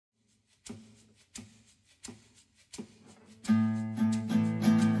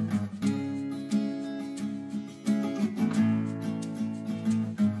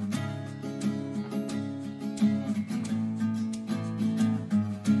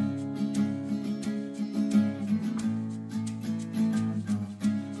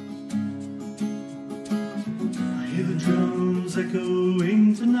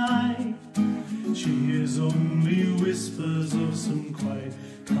echoing tonight. She hears only whispers of some quiet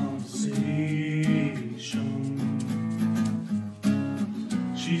conversation.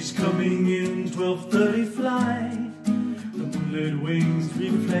 She's coming in 12:30 flight. The moonlit wings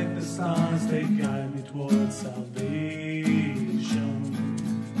reflect the stars, they guide me towards salvation.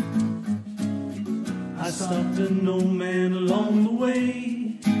 I stopped at no man along the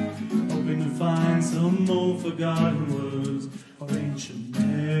way, hoping to find some old forgotten words or ancient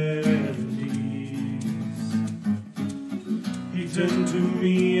melodies. He turned to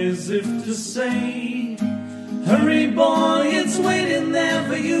me as if to say, hurry boy, it's waiting there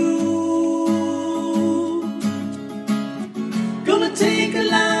for you. Gonna take a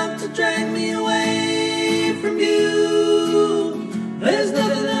lot to drag me away from you. There's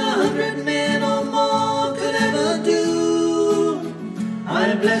nothing 100 men or more could ever do.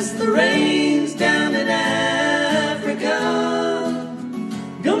 I bless the rains down in Africa.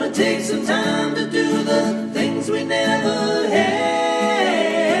 Gonna take some time to do the things we never had.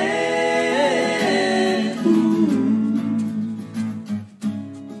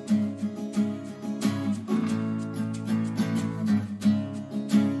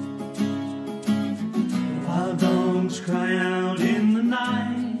 Cry out in the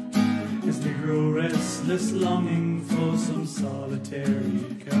night as they grow restless, longing for some solitary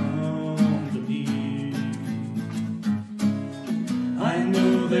company. I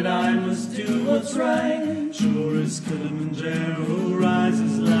know that I must do what's right, sure as Kilimanjaro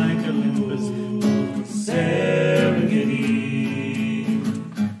rises like Olympus over Serengeti.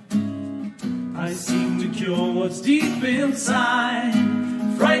 I seem to cure what's deep inside,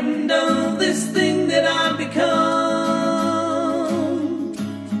 frightened of this thing that I've become.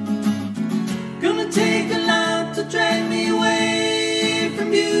 Take a lot to drag me away from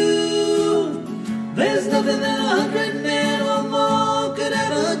you. There's nothing that 100 men or more could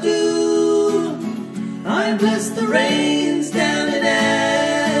ever do. I bless the rains down in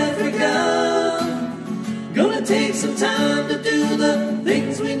Africa. Gonna take some time to do the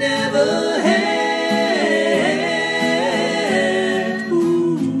things we never had.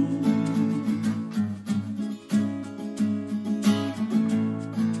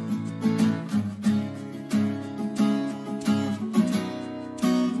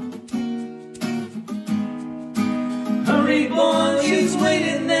 Hurry boy, she's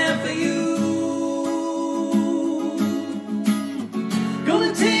waiting there for you.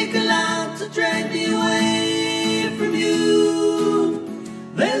 Gonna take a lot to drag me away from you.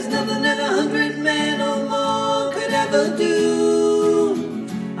 There's nothing that 100 men or more could ever do.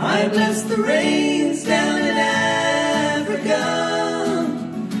 I bless the rains down in Africa.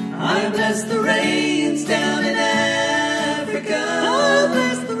 I bless the rains down in Africa. I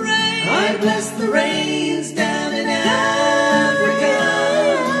bless the rain. I bless the rains down in Africa.